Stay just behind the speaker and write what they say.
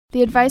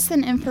The advice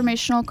and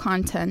informational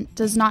content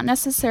does not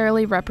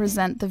necessarily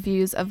represent the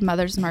views of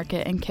Mother's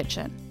Market and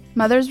Kitchen.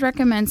 Mother's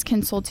recommends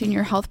consulting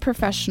your health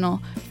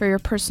professional for your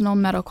personal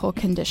medical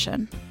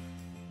condition.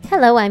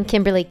 Hello, I'm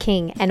Kimberly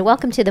King, and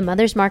welcome to the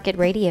Mother's Market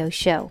Radio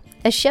Show,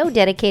 a show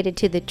dedicated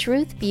to the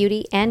truth,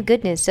 beauty, and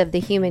goodness of the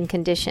human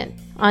condition.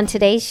 On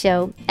today's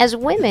show, as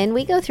women,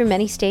 we go through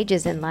many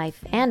stages in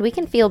life, and we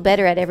can feel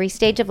better at every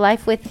stage of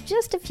life with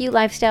just a few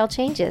lifestyle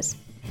changes.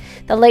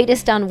 The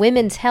latest on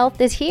women's health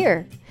is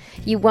here.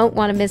 You won't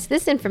want to miss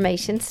this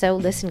information, so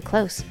listen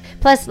close.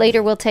 Plus,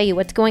 later we'll tell you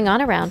what's going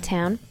on around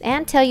town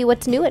and tell you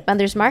what's new at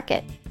Mother's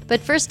Market.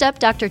 But first up,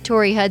 Dr.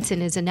 Tori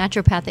Hudson is a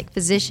naturopathic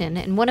physician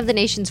and one of the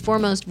nation's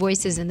foremost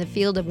voices in the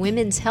field of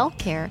women's health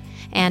care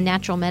and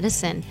natural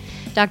medicine.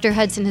 Dr.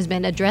 Hudson has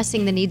been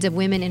addressing the needs of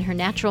women in her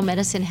natural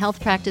medicine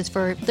health practice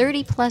for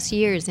 30 plus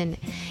years. In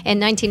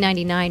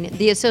 1999,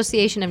 the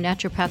Association of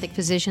Naturopathic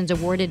Physicians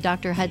awarded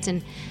Dr.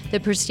 Hudson the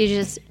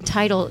prestigious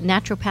title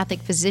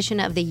Naturopathic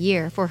Physician of the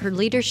Year for her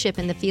leadership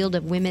in the field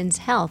of women's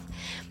health.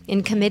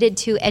 And committed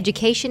to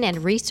education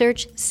and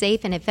research,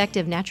 safe and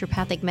effective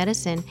naturopathic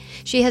medicine,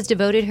 she has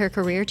devoted her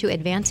career to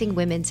advancing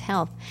women's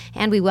health.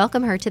 And we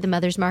welcome her to the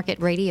Mother's Market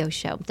Radio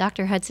Show.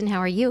 Dr. Hudson, how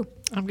are you?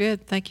 I'm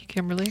good. Thank you,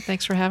 Kimberly.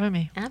 Thanks for having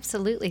me.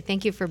 Absolutely.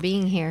 Thank you for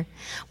being here.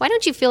 Why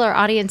don't you fill our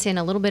audience in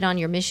a little bit on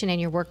your mission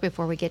and your work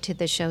before we get to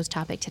the show's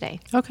topic today?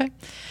 Okay.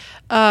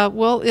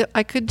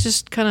 I could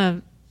just kind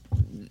of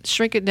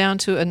shrink it down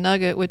to a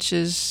nugget, which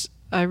is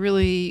I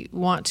really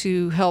want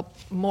to help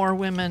more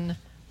women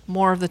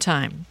more of the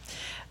time.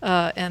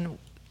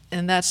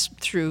 And that's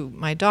through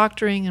my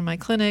doctoring in my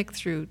clinic,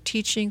 through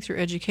teaching, through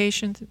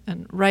education,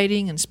 and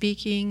writing and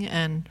speaking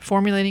and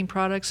formulating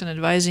products and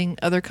advising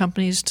other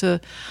companies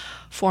to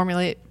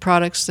formulate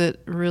products that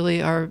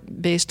really are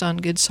based on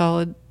good,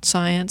 solid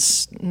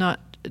science, not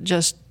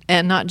just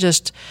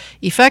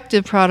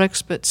effective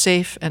products, but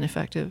safe and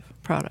effective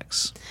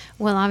products.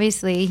 Well,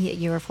 obviously,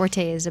 your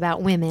forte is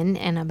about women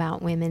and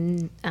about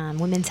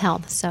women's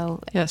health.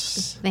 So,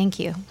 yes, thank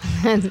you.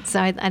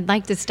 So, I'd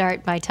like to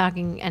start by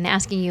talking and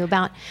asking you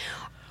about: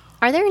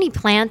 are there any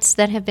plants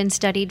that have been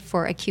studied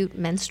for acute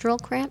menstrual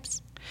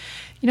cramps?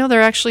 You know,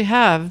 there actually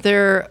have.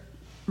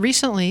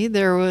 Recently,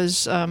 there was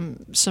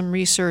some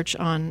research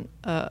on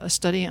a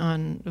study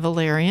on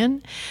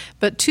valerian,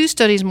 but two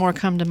studies more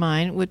come to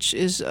mind, which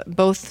is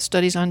both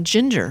studies on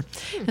ginger.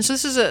 And so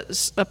this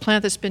is a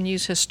plant that's been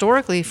used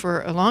historically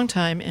for a long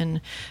time in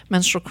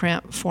menstrual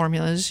cramp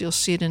formulas. You'll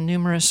see it in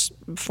numerous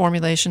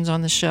formulations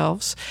on the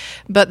shelves.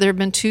 But there have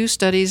been two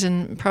studies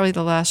in probably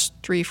the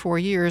last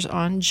 3-4 years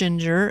on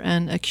ginger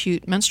and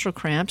acute menstrual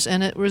cramps,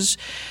 and it was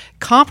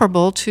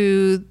comparable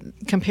to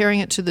comparing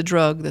it to the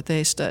drug that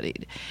they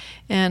studied.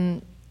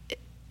 And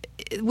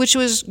which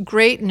was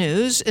great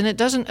news, and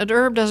an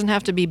herb doesn't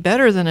have to be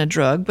better than a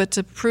drug, but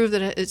to prove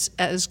that it's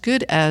as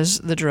good as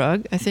the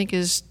drug, I think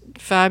is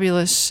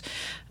fabulous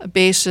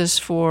basis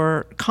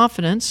for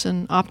confidence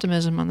and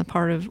optimism on the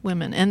part of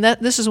women. And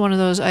this is one of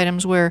those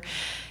items where,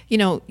 you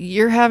know,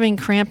 you're having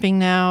cramping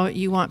now,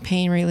 you want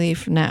pain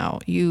relief now,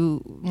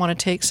 you want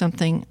to take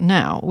something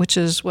now, which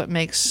is what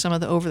makes some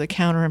of the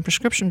over-the-counter and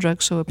prescription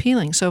drugs so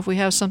appealing. So if we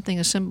have something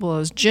as simple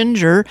as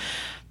ginger,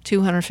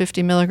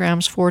 250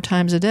 milligrams 4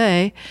 times a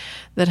day,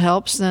 that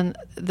helps, then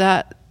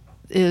that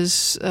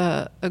is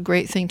a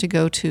great thing to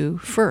go to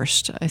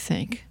first, I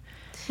think.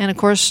 And of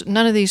course,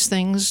 none of these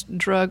things,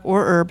 drug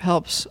or herb,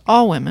 helps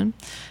all women,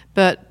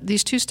 but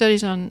these two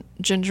studies on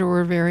ginger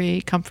were very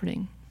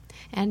comforting.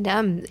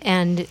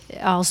 And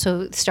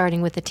also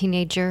starting with a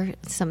teenager,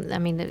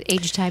 the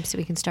age types,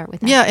 we can start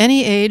with that. Yeah,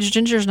 any age.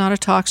 Ginger is not a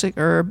toxic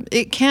herb.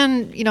 It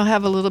can,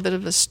 have a little bit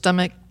of a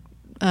stomach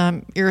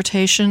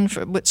irritation,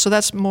 so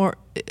that's more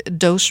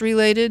dose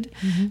related.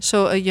 Mm-hmm.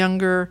 So a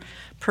younger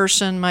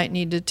person might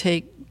need to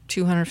take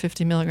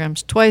 250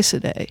 milligrams twice a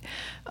day.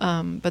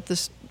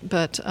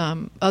 But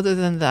other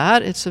than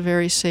that, it's a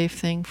very safe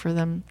thing for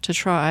them to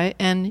try.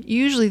 And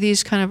usually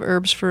these kind of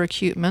herbs for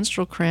acute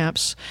menstrual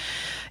cramps,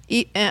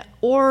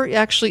 or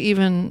actually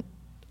even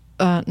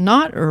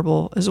not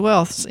herbal as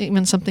well,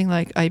 even something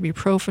like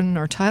ibuprofen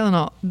or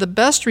Tylenol, the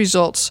best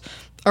results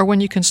are when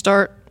you can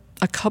start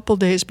a couple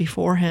days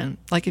beforehand.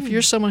 Like if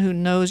you're someone who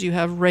knows you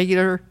have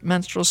regular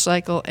menstrual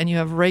cycle and you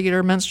have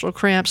regular menstrual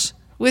cramps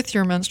with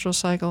your menstrual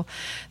cycle,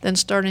 then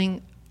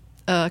starting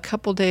a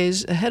couple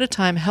days ahead of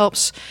time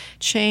helps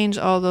change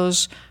all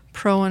those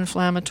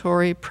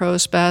pro-inflammatory,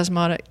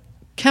 pro-spasmodic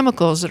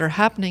chemicals that are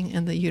happening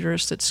in the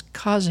uterus that's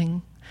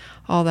causing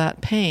all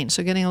that pain.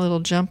 So getting a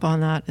little jump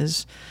on that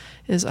is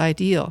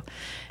ideal.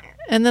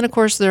 And then, of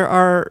course, there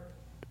are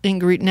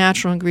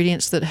natural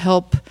ingredients that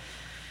help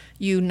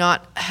you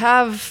not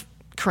have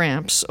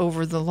cramps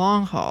over the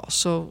long haul.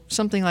 So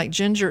something like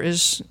ginger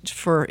is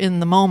for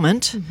in the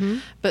moment,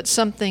 but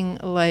something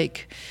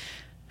like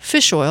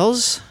fish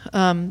oils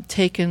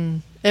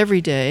taken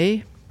every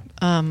day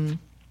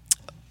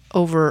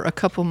over a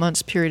couple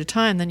months period of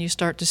time, then you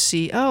start to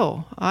see,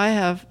 I'm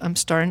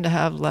starting to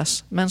have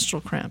less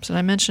menstrual cramps. And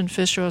I mentioned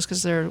fish oils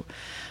because they're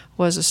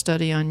was a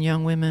study on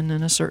young women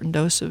and a certain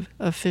dose of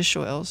fish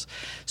oils.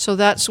 So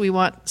we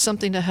want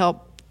something to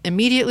help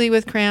immediately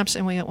with cramps,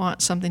 and we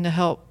want something to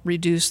help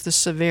reduce the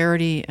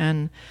severity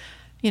and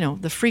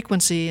the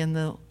frequency and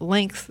the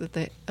length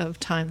of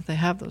time that they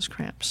have those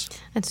cramps.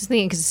 That's the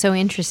thing, because it's so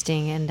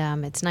interesting,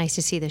 and it's nice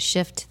to see the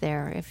shift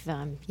there. If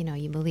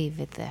you believe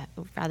it,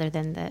 rather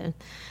than the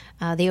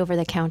over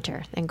the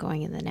counter, than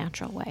going in the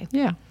natural way.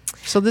 Yeah.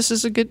 So this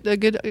is a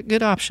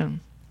good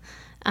option.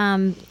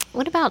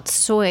 What about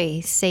soy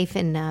safe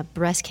in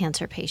breast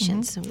cancer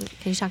patients? Can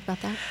you talk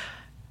about that?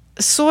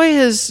 Soy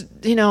has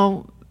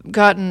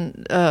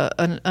gotten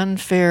an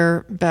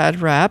unfair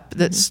bad rap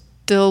that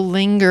still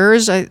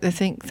lingers. I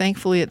think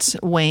thankfully it's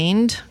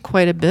waned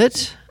quite a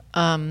bit.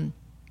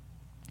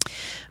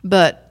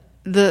 But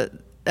the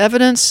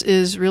evidence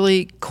is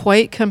really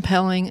quite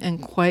compelling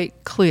and quite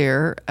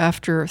clear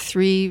after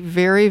 3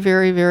 very,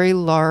 very, very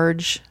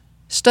large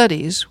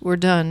studies were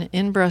done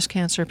in breast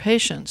cancer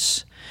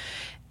patients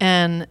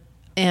and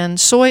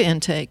soy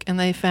intake. And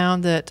they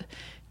found that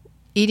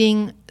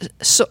eating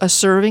a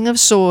serving of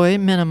soy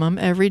minimum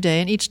every day,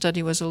 and each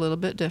study was a little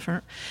bit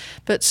different,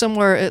 but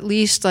somewhere at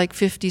least like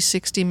 50,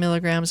 60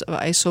 milligrams of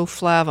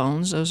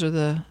isoflavones, those are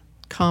the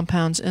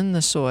compounds in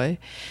the soy.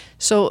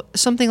 So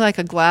something like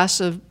a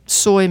glass of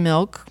soy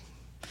milk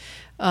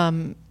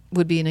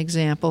would be an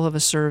example of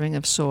a serving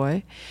of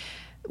soy.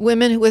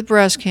 Women with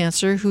breast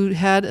cancer who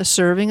had a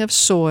serving of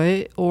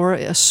soy or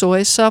a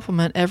soy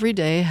supplement every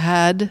day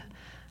had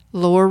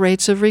lower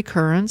rates of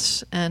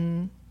recurrence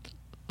and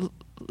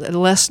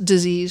less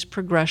disease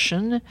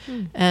progression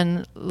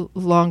and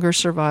longer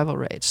survival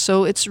rates.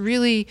 So it's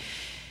really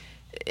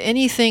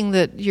anything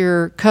that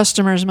your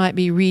customers might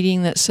be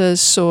reading that says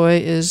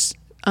soy is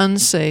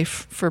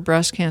unsafe for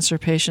breast cancer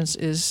patients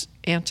is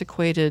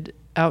antiquated,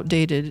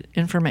 outdated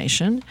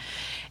information.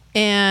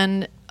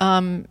 And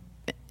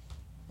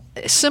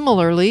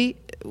similarly,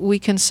 we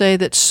can say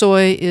that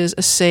soy is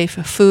a safe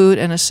food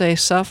and a safe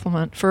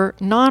supplement for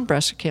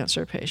non-breast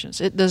cancer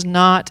patients. It does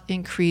not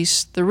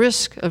increase the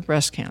risk of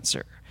breast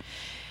cancer.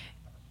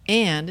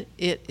 And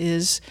it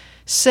is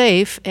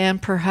safe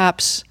and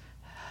perhaps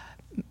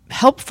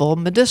helpful,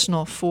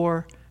 medicinal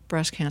for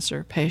breast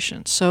cancer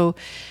patients. So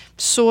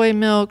soy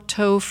milk,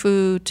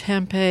 tofu,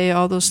 tempeh,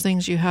 all those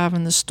things you have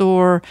in the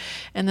store.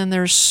 And then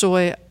there's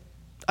soy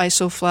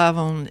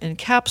isoflavone in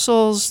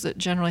capsules that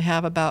generally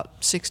have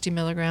about 60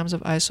 milligrams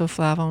of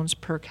isoflavones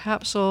per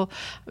capsule.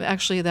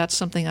 Actually, that's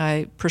something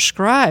I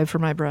prescribe for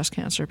my breast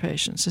cancer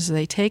patients, is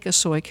they take a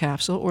soy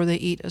capsule or they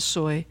eat a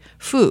soy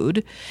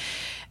food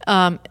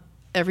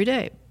every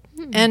day.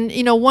 And,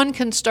 one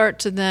can start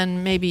to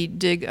then maybe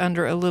dig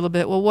under a little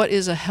bit, well, what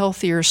is a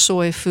healthier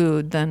soy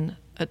food than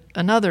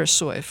another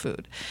soy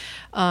food?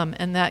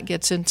 And that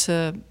gets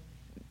into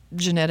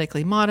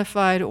genetically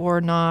modified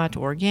or not,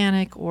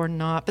 organic or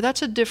not, but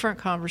that's a different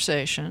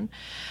conversation.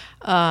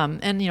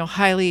 And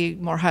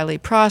more highly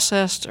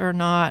processed or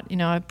not.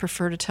 I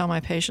prefer to tell my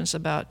patients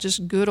about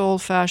just good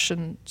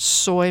old-fashioned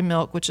soy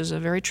milk, which is a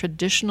very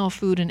traditional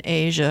food in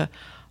Asia.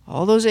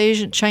 All those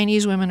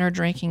Chinese women are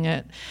drinking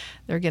it.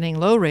 They're getting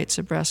low rates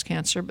of breast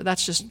cancer, but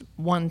that's just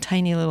one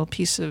tiny little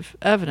piece of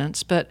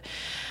evidence. But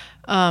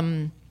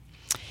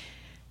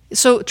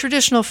so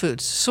traditional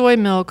foods: soy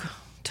milk,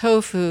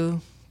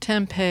 tofu,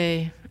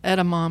 tempeh,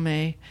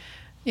 edamame.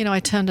 I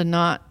tend to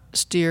not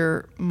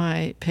steer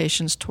my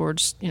patients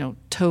towards,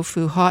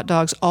 tofu hot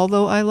dogs,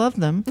 although I love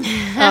them.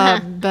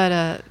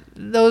 But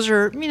those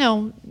are,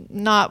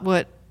 not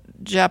what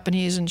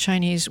Japanese and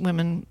Chinese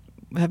women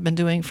have been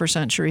doing for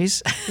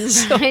centuries.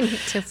 So,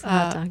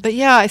 but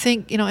yeah, I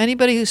think,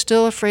 anybody who's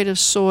still afraid of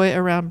soy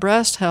around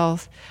breast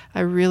health,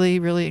 I really,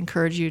 really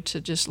encourage you to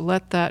just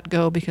let that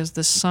go, because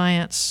the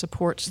science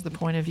supports the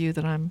point of view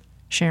that I'm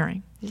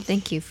sharing.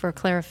 Thank you for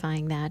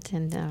clarifying that,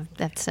 and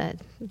that's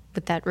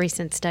with that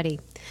recent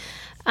study.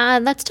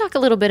 Let's talk a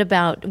little bit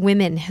about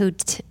women who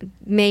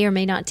may or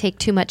may not take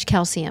too much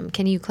calcium.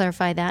 Can you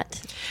clarify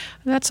that?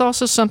 That's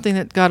also something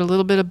that got a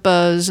little bit of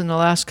buzz in the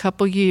last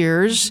couple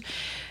years.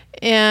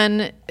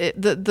 And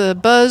the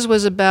buzz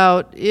was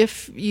about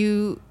if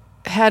you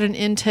had an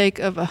intake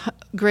of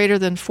greater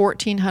than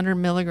 1,400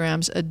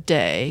 milligrams a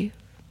day,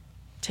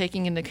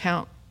 taking into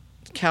account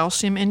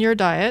calcium in your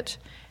diet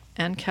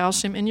and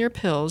calcium in your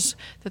pills,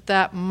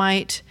 that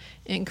might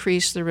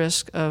increase the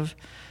risk of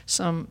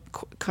some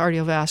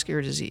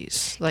cardiovascular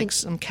disease, like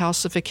some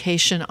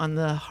calcification on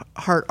the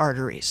heart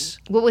arteries.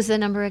 What was the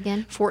number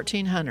again?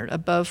 1,400.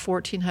 Above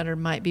 1,400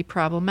 might be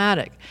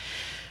problematic.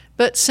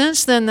 But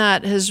since then,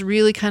 that has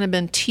really kind of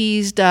been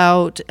teased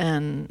out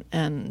and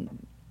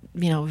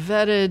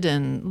vetted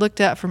and looked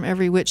at from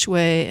every which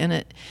way,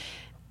 and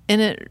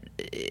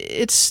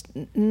it's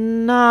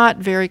not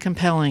very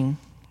compelling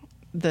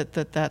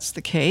that's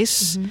the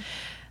case. Mm-hmm.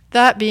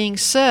 That being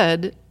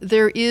said,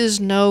 there is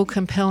no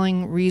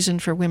compelling reason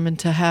for women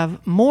to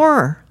have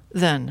more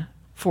than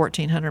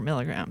 1,400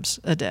 milligrams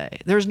a day.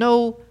 There's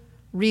no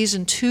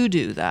reason to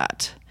do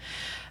that.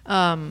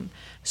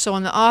 So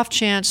on the off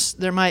chance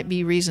there might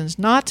be reasons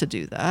not to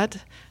do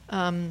that,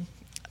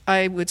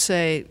 I would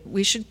say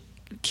we should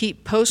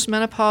keep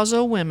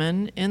postmenopausal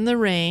women in the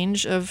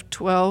range of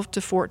 12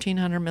 to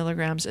 1,400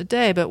 milligrams a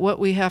day. But what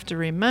we have to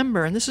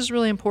remember, and this is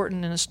really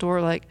important in a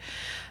store like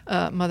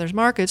Mother's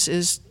Markets,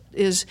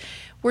 is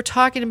we're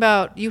talking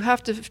about you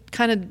have to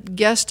kind of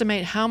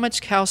guesstimate how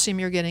much calcium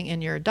you're getting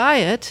in your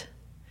diet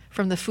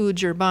from the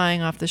foods you're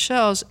buying off the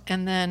shelves.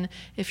 And then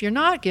if you're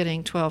not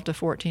getting 12 to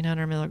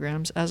 1,400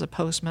 milligrams as a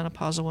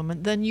postmenopausal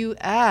woman, then you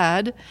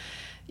add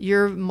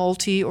your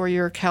multi or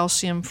your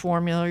calcium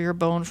formula or your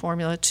bone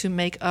formula to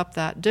make up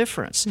that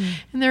difference.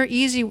 And there are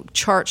easy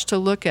charts to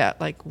look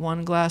at, like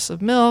 1 glass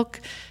of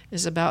milk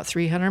is about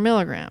 300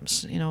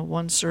 milligrams.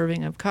 1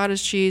 serving of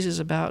cottage cheese is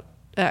about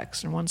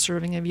X, and 1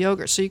 serving of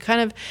yogurt. So you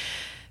kind of,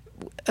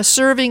 a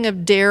serving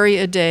of dairy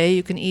a day,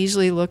 you can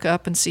easily look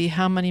up and see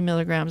how many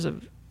milligrams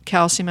of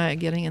calcium am I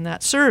getting in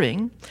that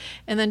serving.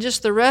 And then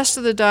just the rest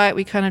of the diet,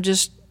 we kind of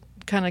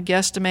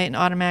guesstimate and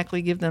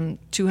automatically give them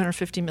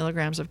 250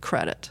 milligrams of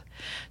credit.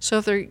 So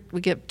if we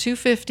get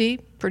 250,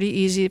 pretty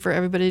easy for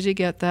everybody to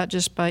get that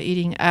just by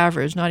eating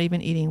average, not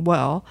even eating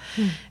well.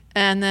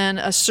 And then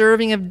a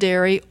serving of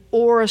dairy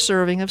or a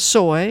serving of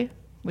soy,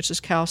 which is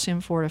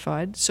calcium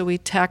fortified. So we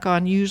tack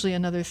on usually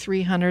another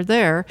 300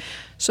 there.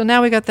 So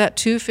now we got that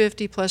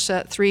 250 plus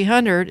that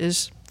 300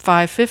 is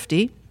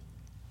 550.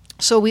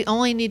 So we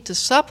only need to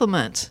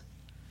supplement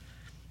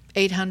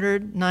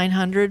 800,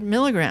 900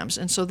 milligrams.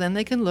 And so then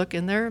they can look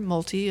in their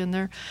multi and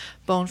their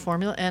bone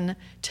formula and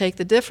take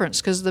the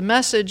difference. Because the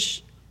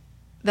message,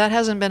 that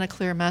hasn't been a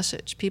clear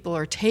message. People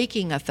are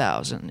taking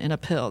 1,000 in a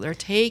pill. They're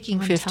taking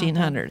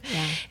 1,500.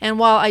 Yeah. And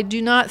while I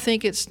do not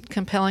think it's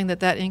compelling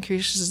that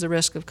increases the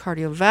risk of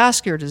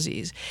cardiovascular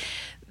disease,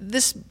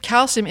 this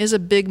calcium is a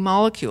big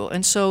molecule,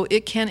 and so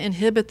it can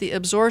inhibit the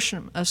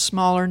absorption of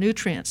smaller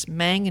nutrients,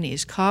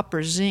 manganese,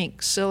 copper,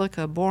 zinc,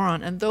 silica,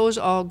 boron, and those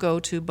all go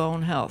to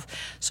bone health.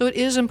 So it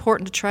is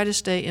important to try to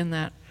stay in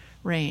that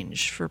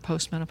range for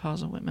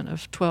postmenopausal women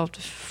of 12 to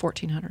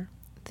 1,400.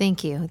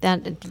 Thank you.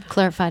 That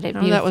clarified it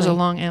beautifully. That was a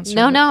long answer.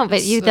 No,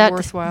 but you thought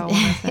worthwhile.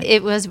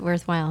 It was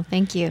worthwhile.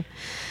 Thank you.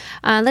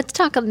 Let's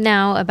talk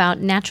now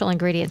about natural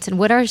ingredients and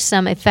what are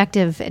some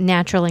effective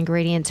natural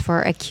ingredients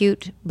for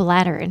acute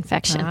bladder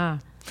infection?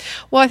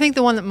 Well, I think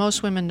the one that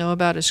most women know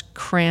about is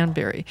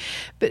cranberry.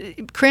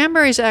 But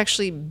cranberry's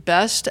actually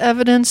best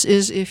evidence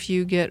is if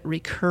you get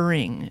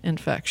recurring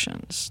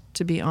infections,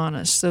 to be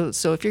honest.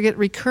 So if you get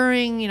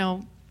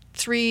recurring,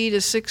 3 to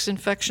 6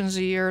 infections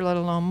a year, let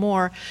alone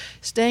more,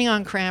 staying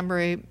on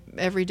cranberry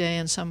every day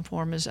in some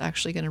form is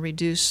actually going to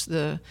reduce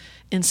the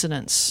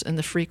incidence and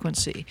the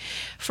frequency.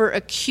 For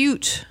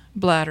acute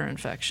bladder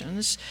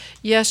infections,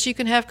 yes, you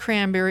can have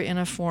cranberry in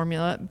a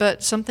formula,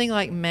 but something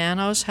like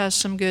mannose has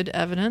some good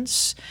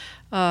evidence,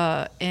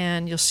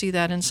 and you'll see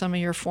that in some of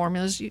your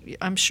formulas.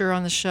 I'm sure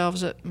on the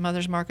shelves at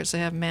Mother's Markets they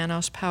have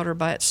mannose powder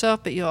by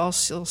itself, but you'll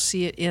also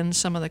see it in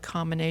some of the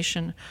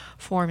combination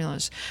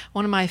formulas.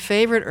 One of my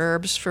favorite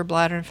herbs for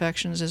bladder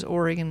infections is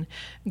Oregon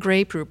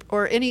grapefruit,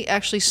 or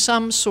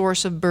some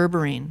source of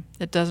berberine.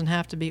 It doesn't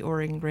have to be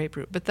Oregon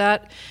grapefruit, but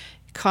that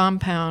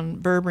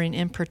compound, berberine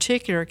in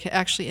particular,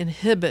 actually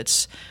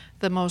inhibits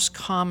the most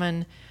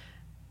common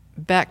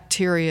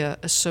bacteria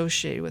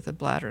associated with the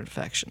bladder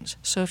infections.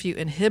 So if you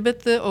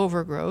inhibit the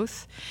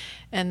overgrowth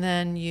and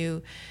then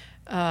you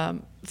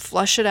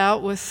flush it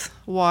out with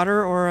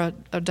water or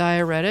a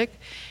diuretic,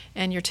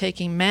 and you're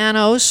taking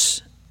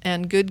mannose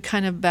and good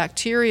kind of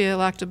bacteria,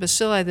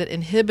 lactobacilli, that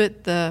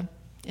inhibit the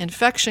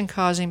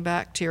infection-causing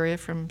bacteria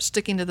from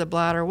sticking to the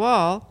bladder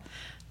wall,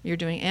 you're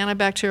doing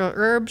antibacterial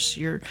herbs,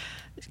 you're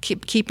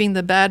keeping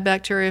the bad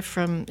bacteria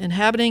from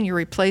inhabiting, you're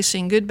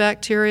replacing good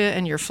bacteria,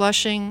 and you're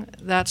flushing.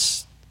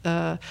 That's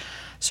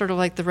sort of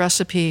like the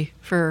recipe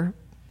for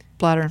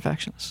bladder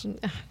infections.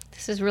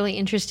 This is really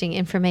interesting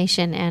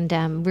information,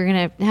 and we're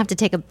going to have to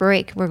take a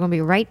break. We're going to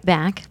be right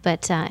back,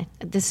 but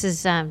this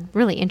is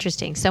really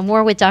interesting. So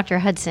more with Dr.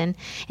 Hudson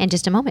in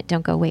just a moment.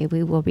 Don't go away.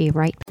 We will be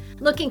right back.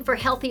 Looking for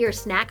healthier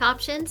snack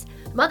options?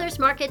 Mother's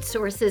Market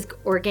sources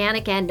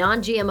organic and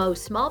non-GMO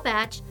small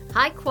batch,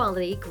 high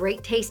quality,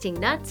 great tasting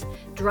nuts,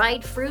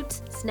 dried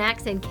fruits,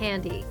 snacks, and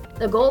candy.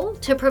 The goal?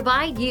 To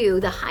provide you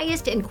the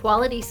highest in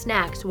quality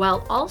snacks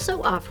while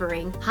also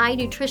offering high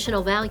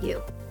nutritional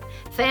value.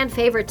 Fan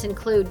favorites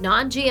include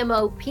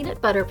non-GMO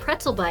peanut butter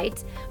pretzel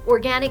bites,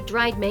 organic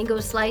dried mango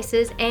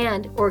slices,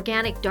 and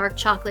organic dark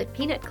chocolate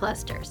peanut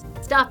clusters.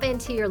 Stop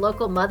into your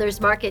local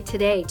Mother's Market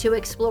today to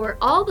explore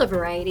all the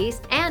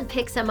varieties and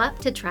pick some up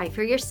to try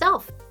for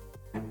yourself.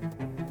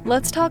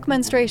 Let's talk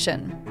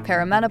menstruation,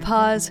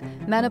 perimenopause,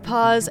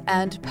 menopause,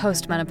 and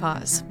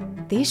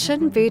postmenopause. These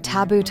shouldn't be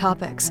taboo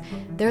topics.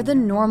 They're the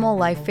normal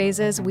life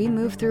phases we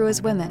move through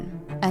as women.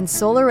 And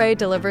Solaray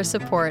delivers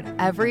support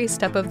every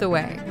step of the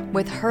way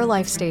with her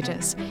life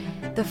stages.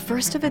 The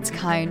first of its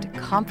kind,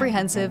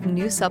 comprehensive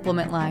new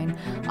supplement line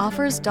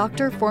offers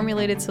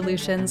doctor-formulated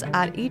solutions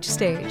at each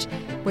stage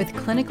with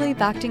clinically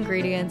backed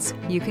ingredients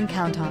you can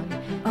count on.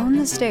 Own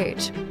the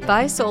stage.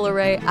 Buy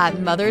Solaray at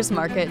Mother's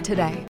Market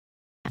today.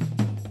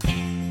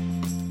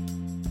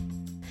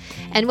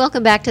 And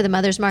welcome back to the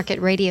Mother's Market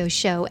Radio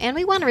Show. And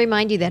we want to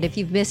remind you that if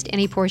you've missed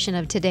any portion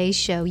of today's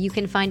show, you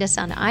can find us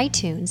on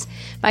iTunes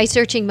by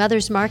searching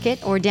Mother's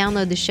Market or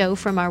download the show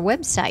from our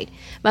website,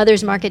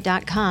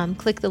 mothersmarket.com.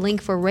 Click the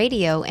link for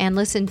radio and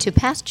listen to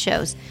past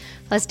shows.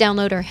 Plus,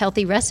 download our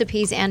healthy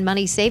recipes and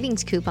money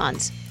savings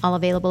coupons, all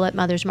available at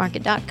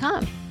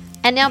mothersmarket.com.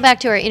 And now back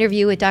to our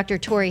interview with Dr.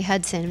 Tori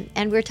Hudson,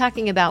 and we're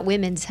talking about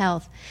women's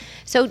health.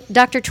 So,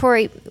 Dr.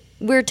 Tori,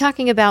 we're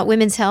talking about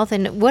women's health,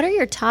 and what are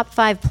your top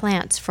 5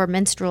 plants for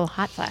menstrual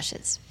hot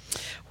flashes?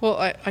 Well,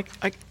 I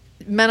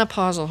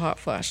menopausal hot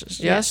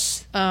flashes,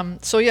 yes.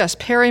 So yes,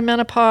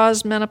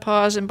 perimenopause,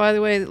 menopause, and by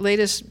the way, the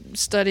latest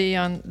study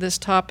on this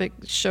topic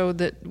showed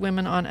that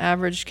women on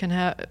average can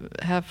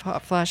have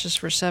hot flashes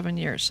for 7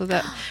 years. So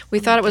that we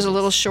thought it was a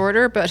little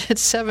shorter, but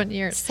it's 7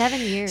 years. 7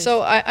 years.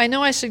 So I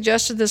know I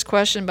suggested this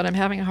question, but I'm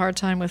having a hard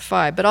time with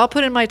 5. But I'll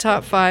put in my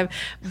top 5.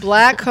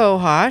 Black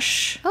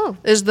cohosh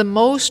is the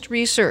most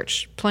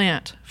researched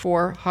plant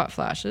for hot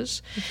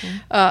flashes. Okay.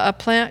 A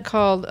plant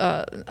called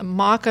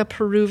Maca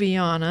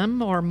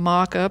peruvianum, or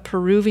Maca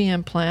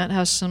Peruvian plant,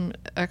 has some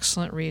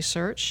excellent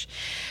research.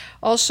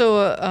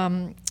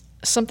 Also,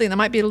 something that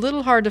might be a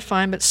little hard to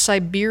find, but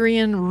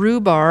Siberian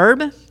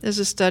rhubarb is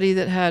a study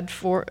that had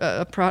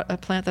a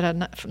plant that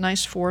had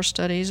nice 4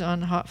 studies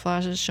on hot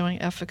flashes showing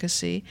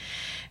efficacy.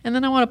 And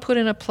then I want to put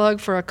in a plug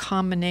for a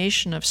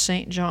combination of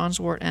St. John's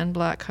wort and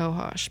black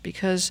cohosh,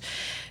 because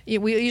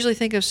we usually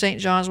think of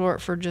St. John's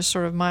wort for just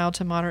sort of mild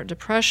to moderate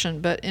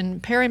depression, but in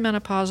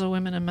perimenopausal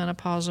women and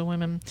menopausal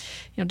women,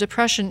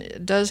 depression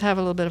does have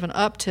a little bit of an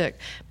uptick,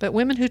 but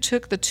women who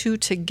took the 2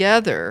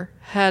 together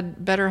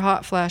had better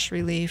hot flash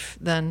relief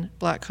than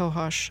black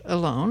cohosh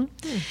alone.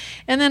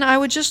 And then I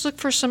would just look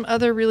for some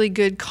other really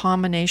good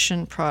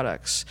combination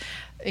products.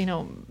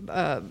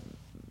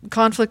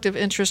 Conflict of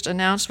Interest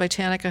Announced,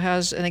 Vitanica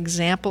has an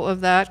example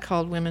of that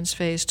called Women's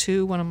Phase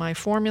 2, one of my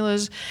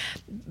formulas,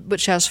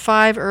 which has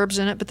 5 herbs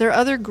in it. But there are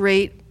other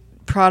great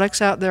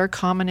products out there,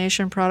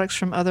 combination products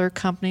from other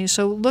companies.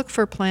 So look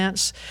for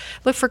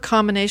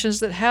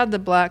combinations that had the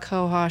black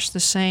cohosh, the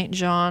St.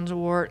 John's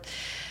wort,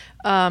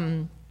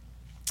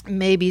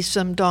 maybe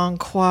some dong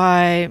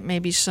quai,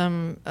 maybe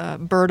some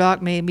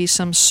burdock, maybe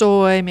some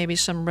soy, maybe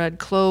some red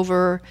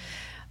clover.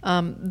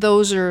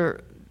 Those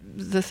are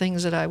the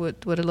things that I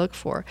would look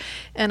for.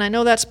 And I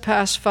know that's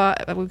past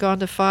 5, we've gone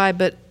to 5,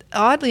 but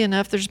oddly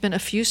enough, there's been a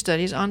few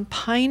studies on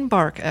pine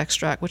bark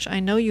extract, which I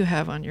know you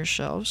have on your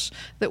shelves,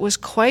 that was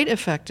quite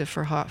effective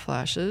for hot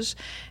flashes,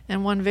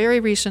 and one very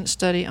recent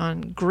study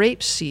on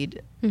grapeseed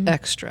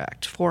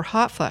extract for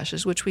hot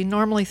flashes, which we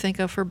normally think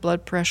of for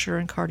blood pressure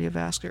and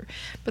cardiovascular.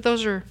 But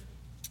those are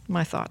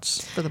my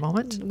thoughts for the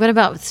moment. What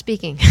about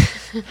speaking?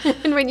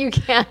 And when you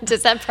can't,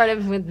 is that part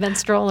of with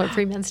menstrual or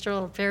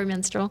premenstrual or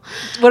perimenstrual?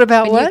 What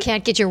about when what? You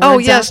can't get your words out? Oh,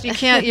 yes, you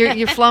can't.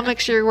 You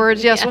flummox your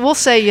words. Yes, well, we'll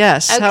say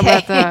yes. Okay. How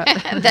about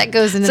that? That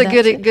goes into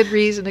It's a good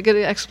reason, a good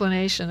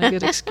explanation, a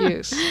good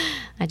excuse.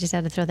 I just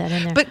had to throw that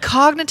in there. But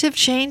cognitive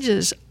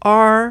changes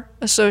are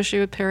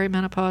associated with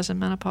perimenopause and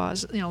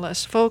menopause.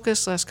 Less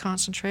focus, less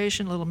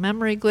concentration, little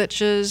memory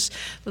glitches,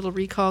 little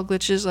recall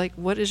glitches, like,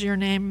 what is your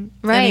name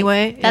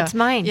anyway? That's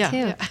mine, too.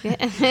 Yeah.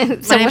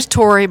 My name's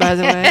Tori, by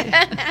the way.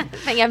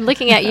 I'm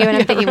looking at you and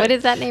I'm thinking, what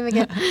is that name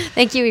again?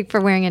 Thank you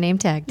for wearing a name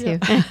tag, too.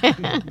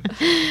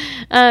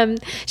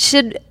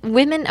 Should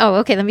women... Oh,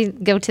 okay, let me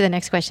go to the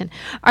next question.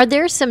 Are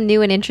there some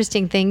new and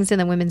interesting things in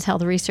the women's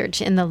health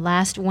research in the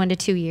last 1 to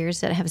 2 years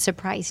that have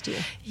surprised you?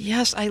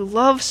 Yes, I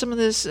love some of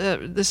this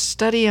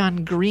study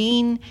on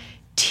green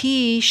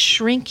tea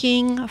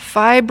shrinking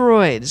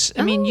fibroids.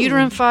 I mean,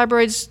 uterine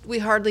fibroids, we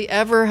hardly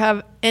ever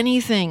have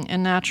anything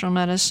in natural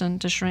medicine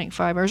to shrink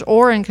fibroids,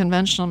 or in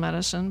conventional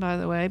medicine, by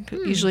the way.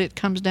 Usually it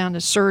comes down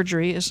to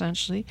surgery,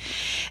 essentially.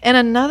 And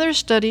another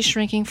study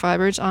shrinking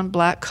fibroids on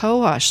black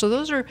cohosh. So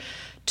those are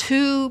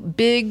 2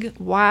 big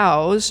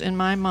wows in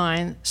my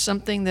mind.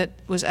 Something that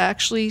was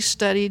actually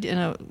studied in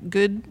a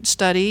good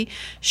study,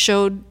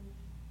 showed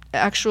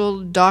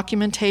actual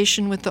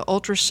documentation with the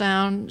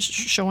ultrasound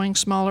showing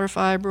smaller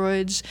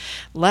fibroids,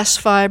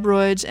 less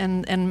fibroids,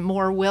 and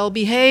more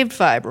well-behaved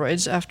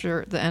fibroids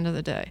after the end of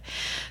the day.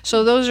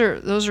 So those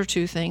are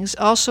 2 things.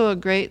 Also a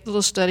great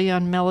little study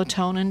on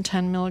melatonin,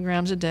 10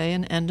 milligrams a day,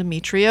 and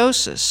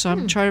endometriosis. So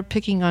I'm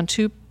picking on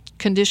 2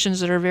 conditions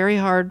that are very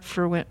hard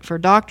for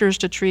doctors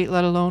to treat,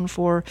 let alone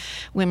for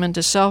women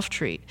to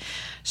self-treat.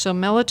 So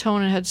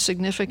melatonin had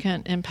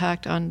significant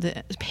impact on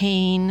the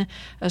pain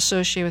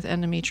associated with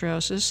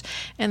endometriosis.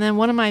 And then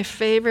one of my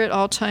favorite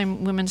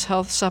all-time women's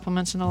health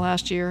supplements in the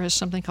last year is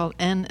something called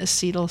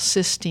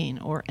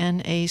N-acetylcysteine, or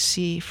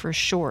NAC for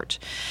short.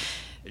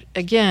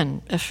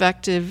 Again,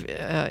 effective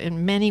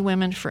in many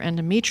women for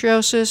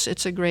endometriosis.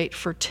 It's a great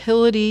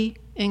fertility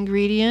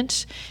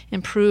ingredient,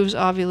 improves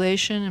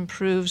ovulation,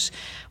 improves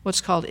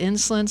what's called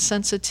insulin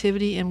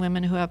sensitivity in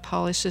women who have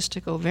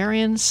polycystic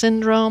ovarian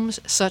syndromes,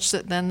 such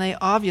that then they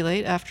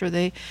ovulate after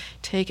they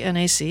take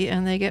NAC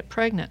and they get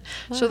pregnant.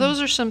 Wow. So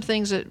those are some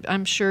things that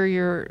I'm sure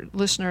your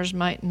listeners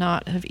might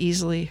not have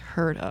easily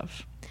heard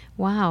of.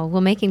 Wow.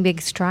 Well, making big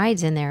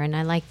strides in there, and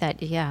I like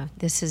that. Yeah,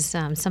 this is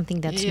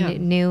something that's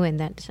new, and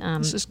that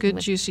this is good,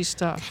 juicy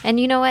stuff. And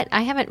you know what?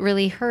 I haven't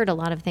really heard a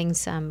lot of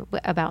things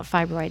about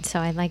fibroids, so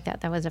I like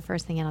that. That was the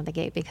first thing out of the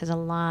gate, because a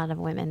lot of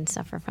women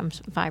suffer from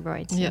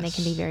fibroids, and they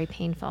can be very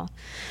painful.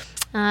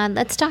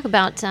 Let's talk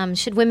about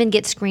should women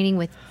get screening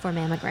for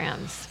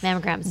mammograms?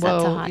 Mammograms,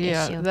 that's a hot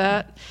issue.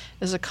 That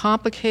is a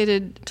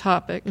complicated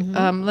topic.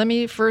 Let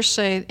me first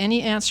say,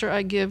 any answer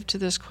I give to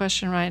this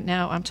question right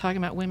now, I'm talking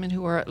about women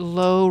who are at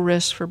low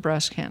risk for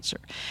breast cancer.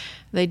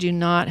 They do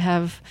not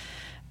have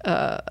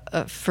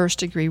a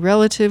first-degree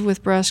relative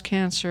with breast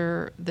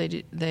cancer.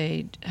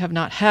 They have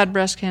not had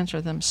breast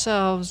cancer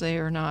themselves. They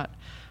are not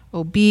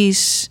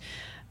obese.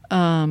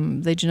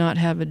 They do not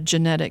have a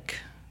genetic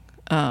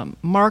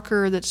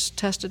marker that's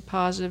tested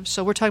positive.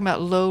 So we're talking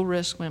about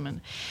low-risk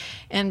women.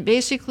 And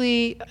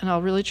basically, and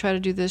I'll really try to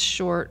do this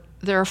short,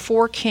 there are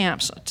 4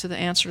 camps to the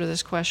answer to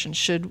this question: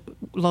 should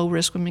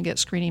low-risk women get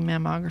screening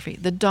mammography?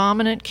 The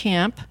dominant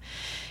camp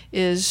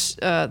is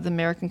the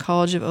American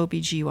College of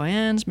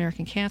OBGYNs,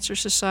 American Cancer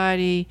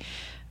Society,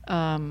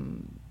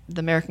 the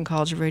American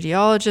College of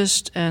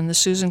Radiologists, and the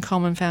Susan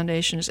Komen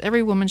Foundation. Is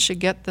every woman should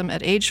get them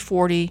at age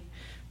 40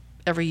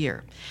 every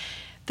year.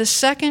 The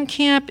second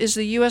camp is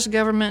the U.S.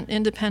 government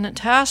independent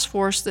task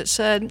force that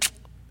said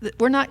that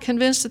we're not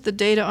convinced that the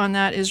data on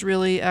that is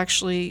really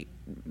actually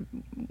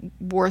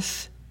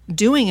worth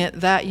doing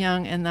it that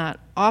young and that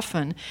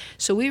often.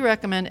 So we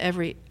recommend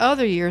every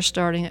other year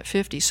starting at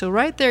 50. So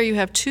right there you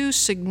have 2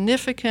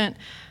 significant,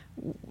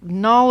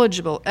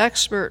 knowledgeable,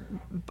 expert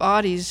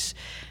bodies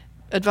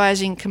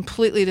advising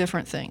completely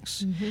different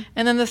things.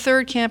 And then the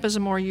third camp is a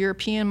more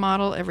European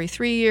model, every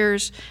 3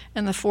 years,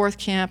 and the fourth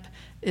camp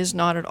is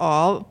not at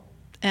all,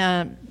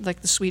 and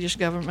like the Swedish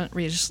government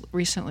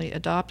recently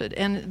adopted.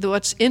 And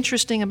what's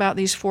interesting about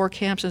these 4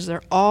 camps is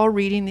they're all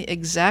reading the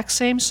exact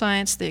same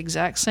science, the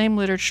exact same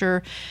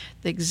literature,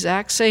 the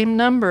exact same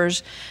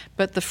numbers,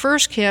 but the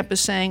first camp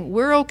is saying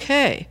we're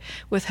okay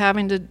with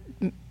having to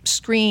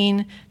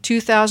screen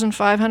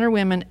 2,500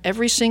 women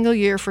every single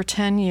year for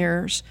 10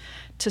 years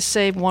to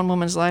save one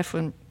woman's life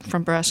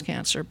from breast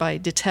cancer by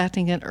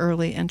detecting it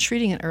early and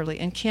treating it early.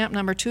 And camp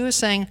number 2 is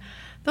saying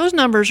those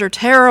numbers are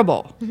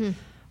terrible.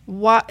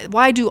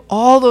 Why do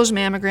all those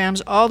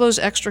mammograms, all those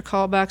extra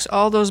callbacks,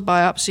 all those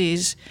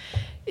biopsies?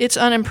 It's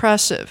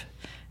unimpressive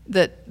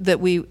that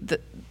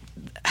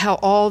how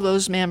all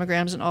those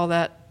mammograms and all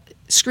that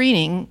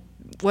screening,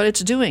 what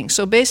it's doing.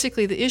 So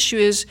basically the issue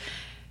is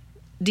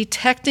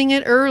detecting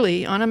it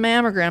early on a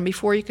mammogram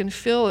before you can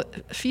feel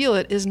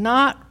it is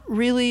not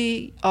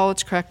really all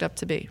it's cracked up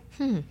to be.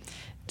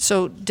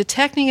 So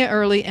detecting it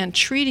early and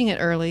treating it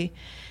early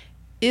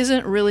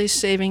isn't really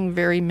saving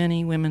very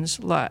many women's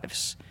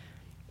lives.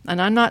 And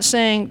I'm not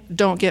saying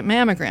don't get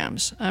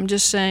mammograms. I'm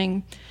just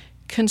saying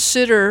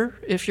consider,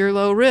 if you're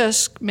low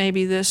risk,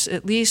 maybe this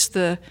at least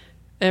the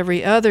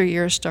every other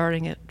year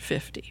starting at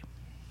 50.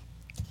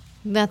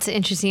 That's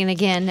interesting. And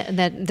again,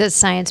 that the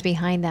science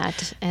behind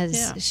that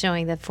is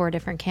showing the 4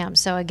 different camps.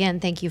 So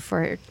again, thank you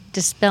for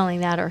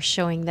dispelling that or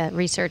showing that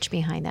research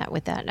behind that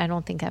with that. I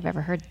don't think I've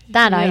ever heard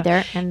that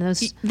either. And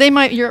those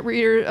your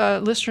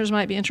listeners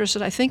might be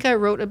interested. I think I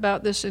wrote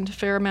about this in a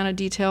fair amount of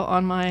detail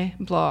on my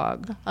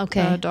blog,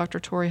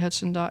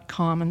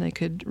 drtorihudson.com, and they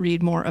could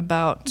read more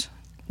about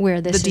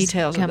where this the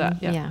details of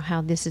that.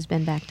 How this has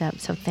been backed up.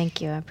 So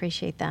thank you. I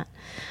appreciate that.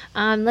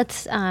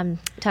 Let's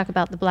talk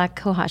about the black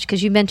cohosh,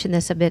 because you mentioned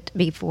this a bit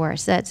before.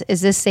 So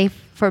is this safe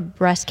for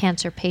breast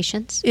cancer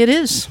patients? It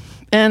is.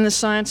 And the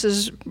science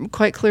is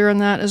quite clear on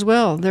that as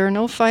well. There are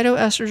no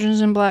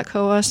phytoestrogens in black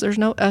cohosh. There's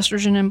no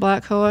estrogen in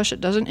black cohosh.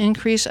 It doesn't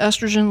increase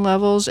estrogen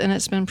levels, and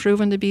it's been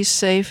proven to be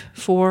safe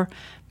for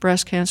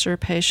breast cancer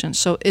patients.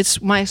 So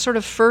it's my sort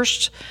of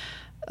first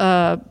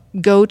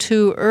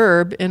go-to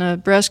herb in a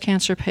breast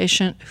cancer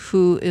patient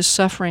who is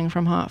suffering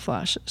from hot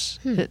flashes.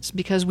 It's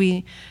because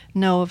we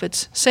know of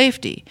its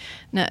safety,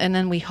 and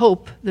then we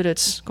hope that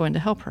it's going to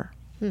help her.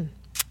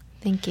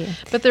 Thank you.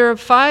 But there are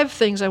 5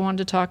 things I wanted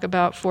to talk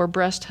about for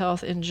breast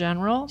health in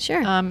general.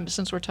 Sure.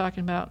 Since we're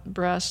talking about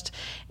breast.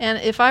 And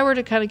if I were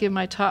to kind of give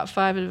my top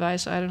 5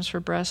 advice items for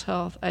breast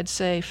health, I'd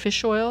say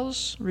fish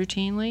oils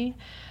routinely,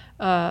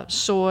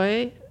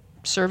 soy,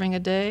 serving a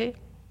day,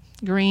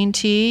 green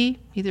tea,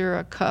 either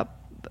a cup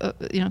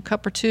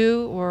or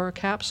 2 or a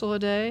capsule a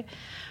day,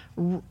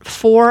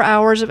 4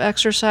 hours of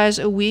exercise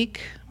a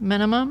week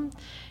minimum,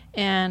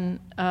 and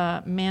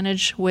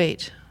manage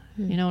weight.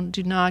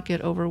 Do not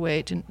get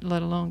overweight, and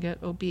let alone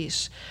get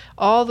obese.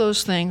 All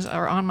those things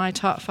are on my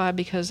top 5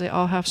 because they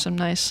all have some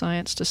nice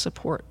science to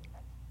support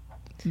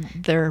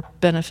their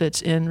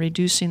benefits in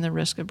reducing the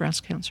risk of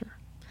breast cancer.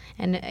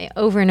 And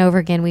over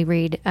again, we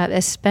read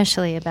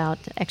especially about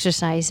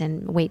exercise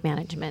and weight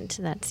management.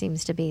 That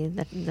seems to be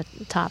the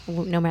top,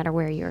 no matter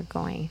where you're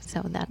going.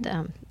 So that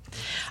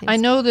I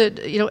know that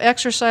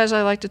exercise.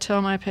 I like to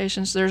tell my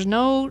patients there's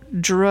no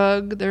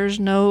drug, there's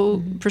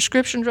no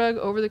prescription drug,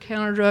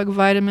 over-the-counter drug,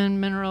 vitamin,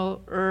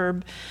 mineral,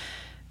 herb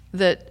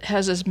that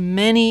has as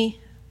many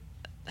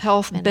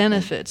health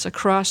benefits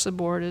across the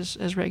board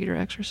as regular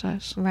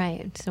exercise.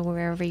 Right. So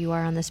wherever you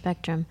are on the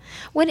spectrum.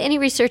 Any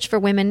research for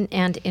women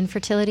and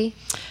infertility?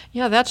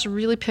 Yeah, that's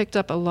really picked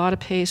up a lot of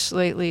pace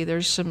lately.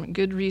 There's some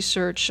good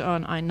research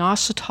on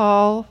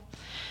inositol,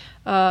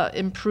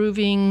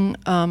 improving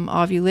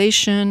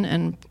ovulation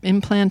and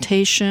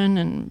implantation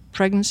and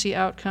pregnancy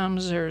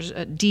outcomes. There's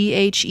a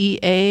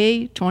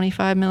DHEA,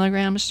 25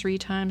 milligrams 3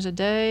 times a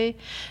day.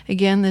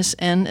 Again, this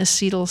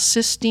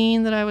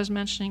N-acetylcysteine that I was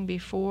mentioning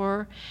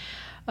before.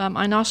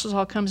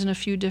 Inositol comes in a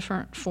few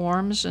different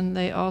forms, and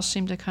they all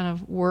seem to kind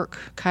of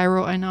work.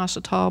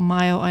 Chiroinositol,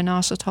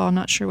 myoinositol,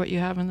 not sure what you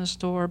have in the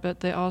store,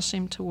 but they all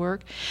seem to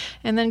work.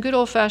 And then good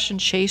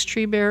old-fashioned chaste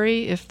tree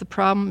berry, if the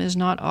problem is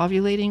not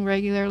ovulating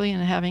regularly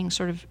and having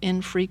sort of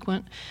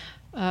infrequent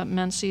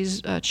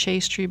menses,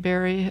 chaste tree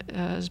berry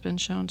has been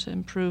shown to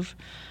improve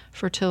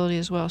fertility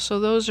as well. So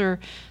those are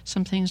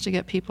some things to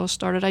get people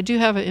started. I do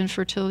have an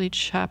infertility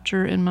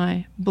chapter in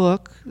my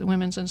book, The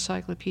Women's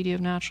Encyclopedia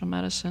of Natural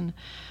Medicine,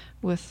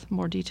 with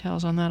more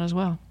details on that as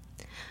well.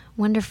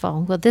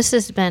 Wonderful. Well, this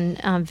has been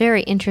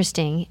very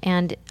interesting,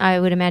 and I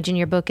would imagine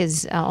your book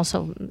is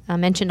also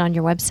mentioned on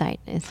your website.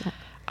 Is that?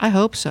 I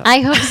hope so.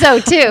 I hope so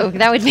too.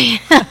 That'd be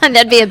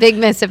a big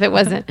miss if it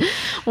wasn't.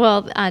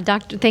 Well,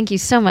 Doctor, thank you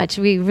so much.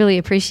 We really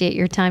appreciate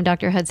your time,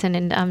 Dr. Hudson,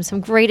 and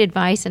some great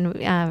advice. And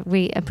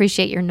we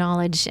appreciate your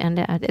knowledge. And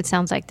it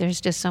sounds like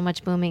there's just so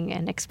much booming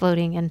and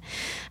exploding in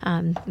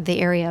the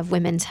area of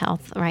women's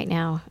health right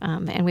now.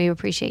 And we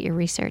appreciate your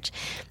research.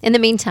 In the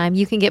meantime,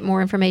 you can get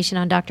more information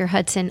on Dr.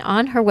 Hudson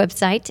on her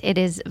website. It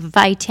is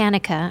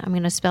Vitanica. I'm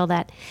going to spell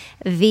that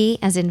V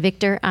as in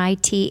Victor,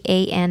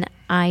 ITANICA.com,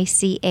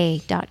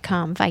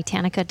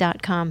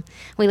 Vitanica.com.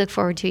 We look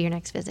forward to your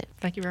next visit.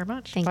 Thank you very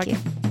much. Thank you.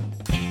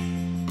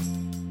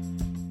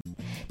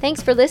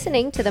 Thanks for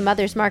listening to the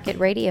Mother's Market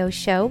Radio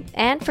Show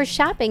and for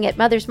shopping at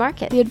Mother's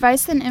Market. The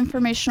advice and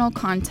informational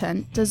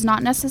content does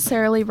not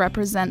necessarily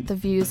represent the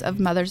views of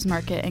Mother's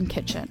Market and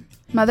Kitchen.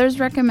 Mothers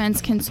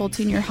recommends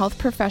consulting your health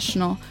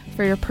professional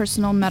for your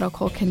personal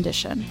medical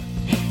condition.